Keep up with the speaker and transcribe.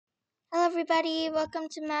everybody, welcome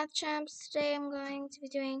to Math Champs. Today I'm going to be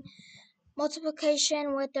doing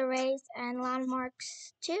multiplication with arrays and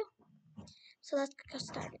landmarks 2. So let's get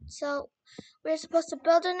started. So we're supposed to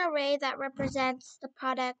build an array that represents the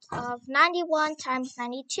product of 91 times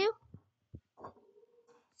 92.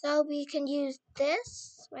 So we can use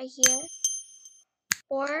this right here,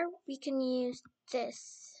 or we can use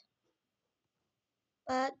this.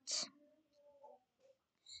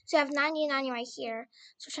 So I have 90 and 90 right here.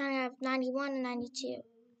 So we're trying to have 91 and 92.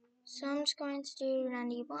 So I'm just going to do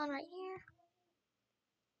 91 right here.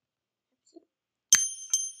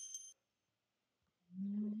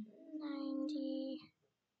 90.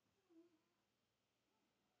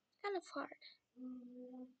 Kind of hard.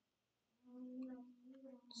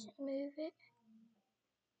 Just move it.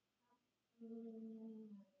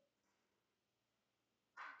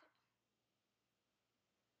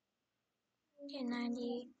 Okay,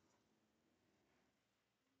 90,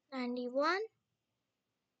 91,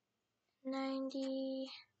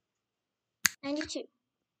 90, 92.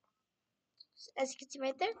 So as you can see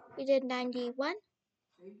right there, we did 91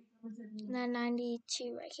 and then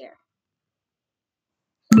 92 right here.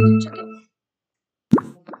 So check it.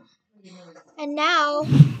 And now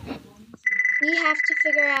we have to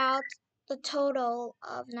figure out the total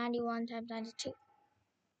of 91 times 92.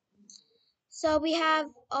 So we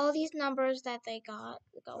have all these numbers that they got.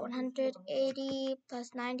 We got 180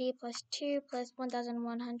 plus 90 plus 2 plus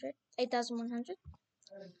 1,100, 8,100.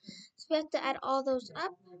 So we have to add all those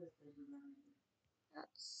up.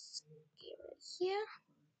 Let's get it here.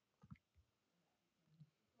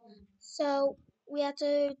 So we have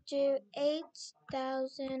to do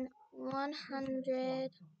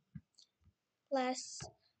 8,100 plus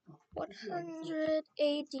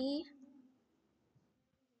 180.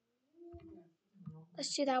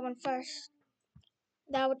 Let's do that one first.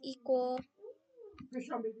 That would equal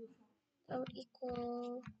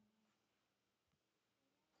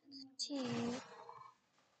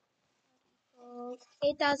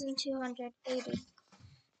 8,280.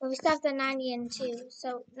 But we still have the 90 and 2.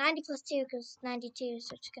 So 90 plus 2 equals 92.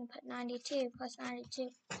 So just going to put 92 plus 92.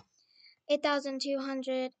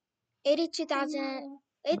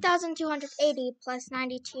 8,280 plus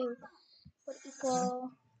 92 would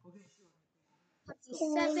equal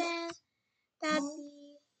 57. That would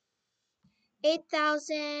be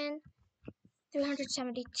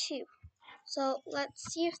 8,372. So let's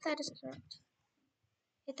see if that is correct.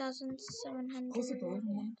 8,700.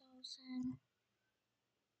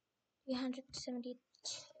 8,372.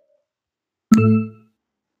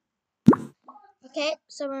 Okay,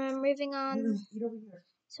 so we're moving on.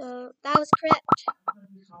 So that was correct.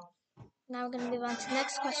 Now we're going to move on to the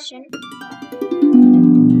next question.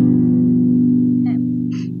 Okay.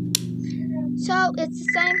 So it's the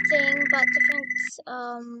same thing, but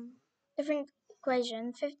different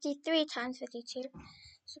equation. 53 times 52.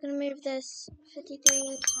 So we're going to move this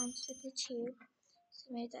 53 times 52.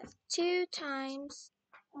 So move that 2 times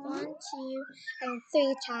 1, 2, and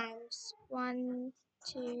 3 times 1,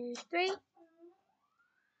 2, 3.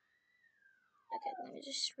 Okay, let me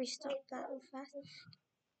just restart that real fast.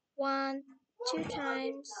 1, 2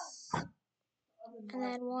 times, and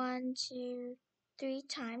then 1, 2, 3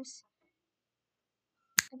 times.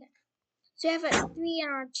 Okay. So we have a 3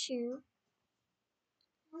 and our 2,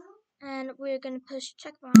 and we're going to push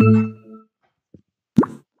check mark.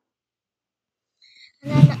 And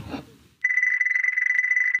then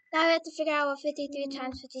now we have to figure out what 53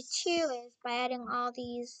 times 52 is by adding all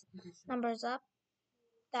these numbers up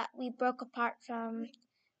that we broke apart from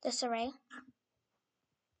this array.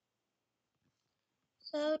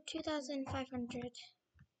 So 2,500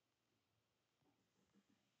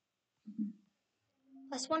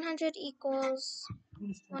 plus 100 equals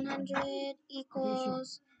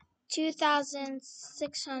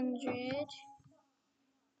 2,600.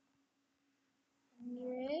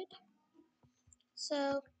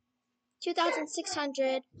 So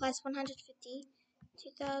 2,600 plus 150.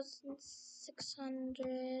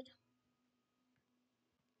 2,600,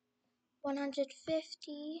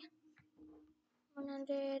 150,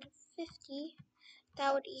 150.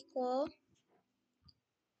 That would equal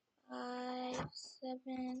 5,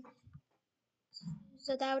 7.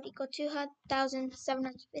 So that would equal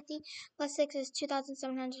 2,750 plus 6 is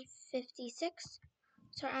 2,756.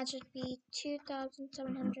 So our answer would be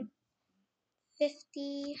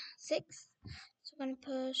 2,756. So we're going to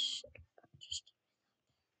push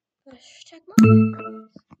check mark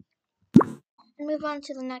and move on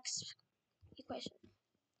to the next equation.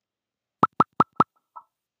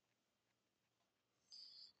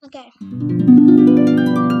 Okay.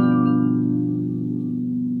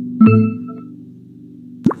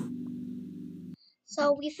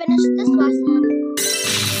 So we finished this lesson.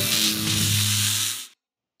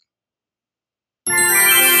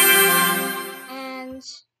 And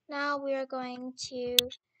now we are going to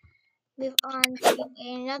move on to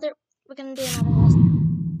another, we're going to do another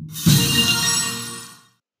lesson.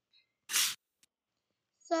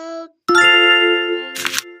 So,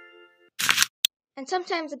 and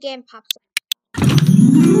sometimes a game pops up.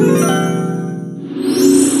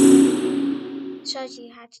 It shows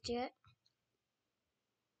you how to do it.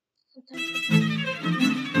 So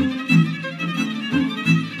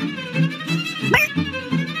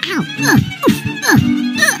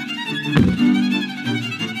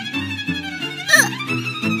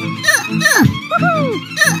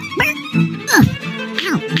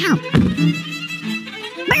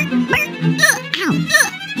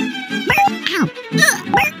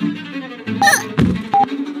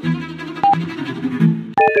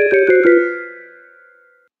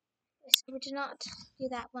we do not do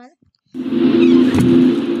that one.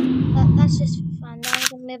 But that's just for fun. Now we're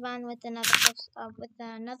gonna move on with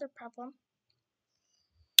another problem.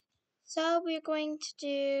 So we're going to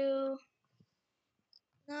do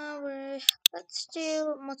let's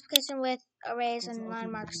do multiplication with arrays and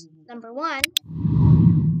landmarks number 1.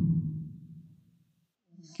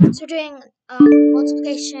 So we're doing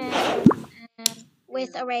multiplication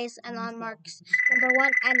with arrays and landmarks number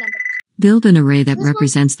 1 and number 2. Build an array that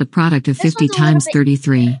represents the product of 50 times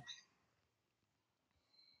 33. Easier.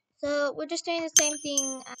 So we're just doing the same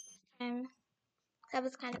thing at this time. That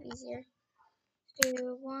was kind of easier.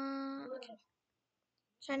 Do 1. Okay.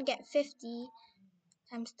 Trying to get 50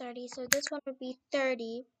 times 30. So this one would be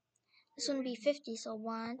 30. This one would be 50. So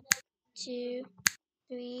 1, 2,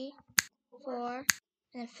 3, 4, and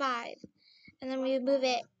then 5. And then we move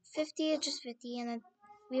it 50, just 50, and then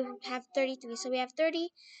we have 33. So we have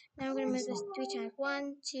 30. Now we're going to move this 3 times.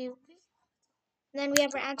 1, 2, 3. And then we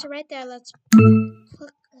have our answer right there. Let's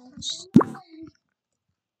click.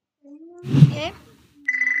 Okay.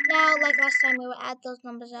 Now, like last time, we will add those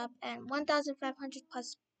numbers up, and 1,500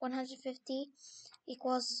 plus 150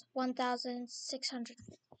 equals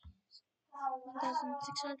 1,650.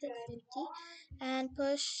 1,650, and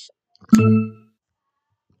push 2.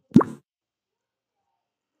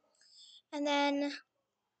 And then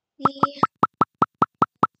the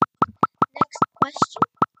next question.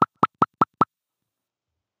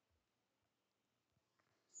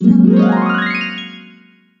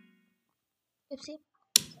 Oopsie.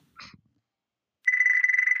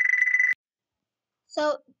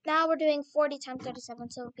 So now we're doing 40 times 37.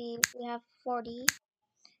 So we have 40,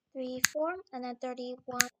 3, 4, and then 30,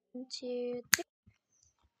 1, 2, 3.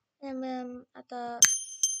 And then at the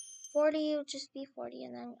 40 will just be 40,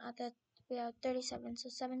 and then at the we have 37. So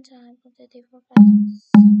 7 times 1, 2, 3, 4, 5,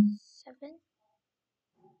 6, 7.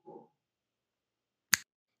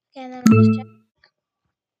 Okay, and then we'll just check.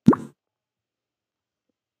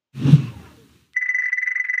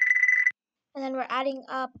 And then we're adding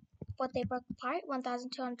up what they broke apart,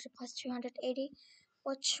 1,200 plus 280,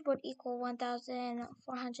 which would equal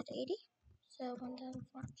 1,480. So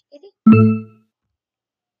 1,480.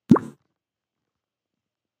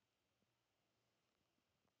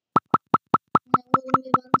 And then we'll move on to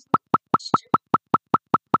the question.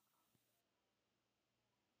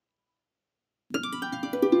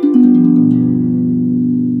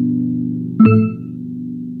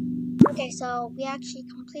 Okay, so we actually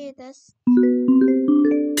completed this.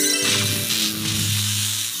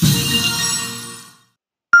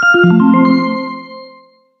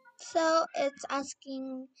 So it's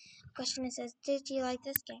asking a question. It says, "Did you like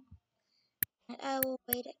this game?" And I will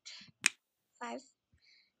rate it 5,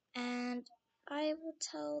 and I will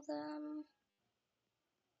tell them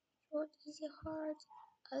short, easy, hard,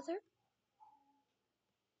 other.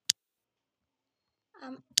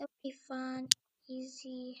 It'll be fun,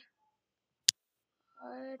 easy,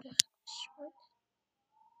 hard, short.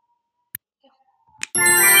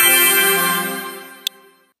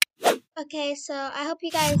 Okay, so I hope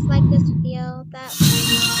you guys like this video. That's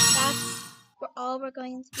all we're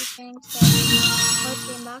going to be doing today for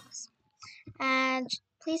Dreambox. And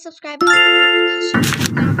please subscribe and notifications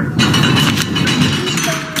down below.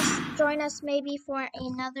 Please join us maybe for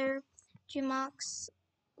another Dreambox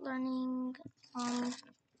learning.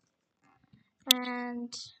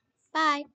 And bye.